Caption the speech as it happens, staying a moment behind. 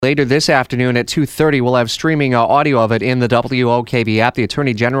Later this afternoon at 2:30, we'll have streaming audio of it in the WOKB app. The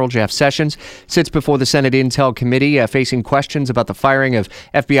Attorney General, Jeff Sessions, sits before the Senate Intel Committee facing questions about the firing of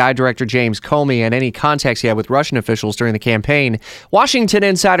FBI Director James Comey and any contacts he had with Russian officials during the campaign. Washington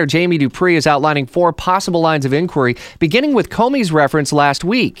insider Jamie Dupree is outlining 4 possible lines of inquiry, beginning with Comey's reference last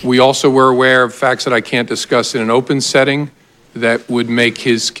week. We also were aware of facts that I can't discuss in an open setting that would make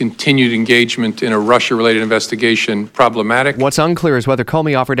his continued engagement in a Russia-related investigation problematic. What's unclear is whether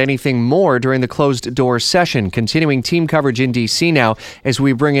Comey offered anything more during the closed-door session. Continuing team coverage in D.C. now as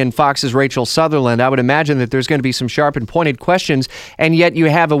we bring in Fox's Rachel Sutherland. I would imagine that there's going to be some sharp and pointed questions, and yet you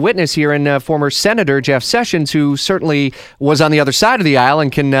have a witness here in former Senator Jeff Sessions, who certainly was on the other side of the aisle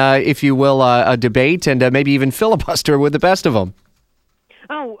and can, if you will, debate and maybe even filibuster with the best of them.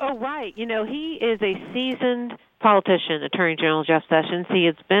 Oh, right. You know, he is a seasoned politician, Attorney General Jeff Sessions. He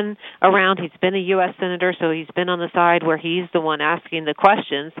has been around. He's been a U.S. Senator, so he's been on the side where he's the one asking the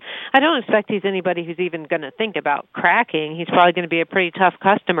questions. I don't expect he's anybody who's even going to think about cracking. He's probably going to be a pretty tough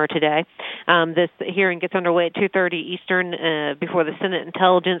customer today. This hearing gets underway at 2:30 Eastern before the Senate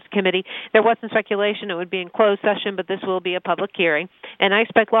Intelligence Committee. There was some speculation it would be in closed session, but this will be a public hearing. And I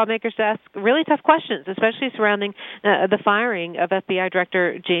expect lawmakers to ask really tough questions, especially surrounding the firing of FBI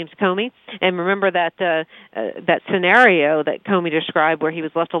Director James Comey. And remember that scenario that Comey described where he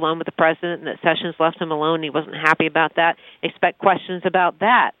was left alone with the president and that Sessions left him alone and he wasn't happy about that. Expect questions about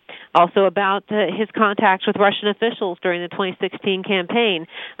that. Also about his contacts with Russian officials during the 2016 campaign,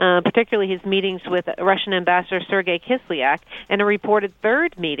 particularly his meetings with Russian Ambassador Sergei Kislyak and a reported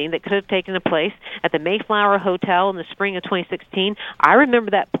third meeting that could have taken place at the Mayflower Hotel in the spring of 2016. I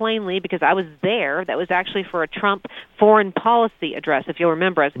remember that plainly because I was there. That was actually for a Trump foreign policy address. If you'll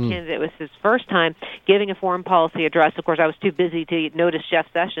remember, as a candidate, it was his first time giving a foreign policy address. Of course, I was too busy to notice Jeff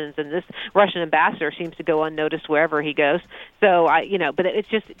Sessions, and this Russian ambassador seems to go unnoticed wherever he goes. So, but it's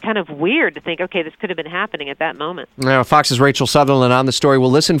just kind of weird to think, okay, this could have been happening at that moment. Now, Fox's Rachel Sutherland on the story.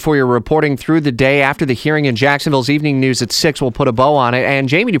 We'll listen for your reporting through the day. After the hearing in Jacksonville's Evening News at 6, we'll put a bow on it. And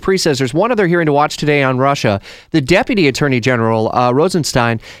Jamie Dupree says there's one other hearing to watch today on Russia. The Deputy Attorney General,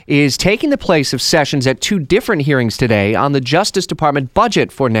 Rosenstein, is taking the place of Sessions at 2 different hearings today on the Justice Department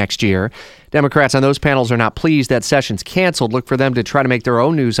budget for next year. Democrats on those panels are not pleased that Sessions canceled. Look for them to try to make their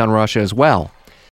own news on Russia as well.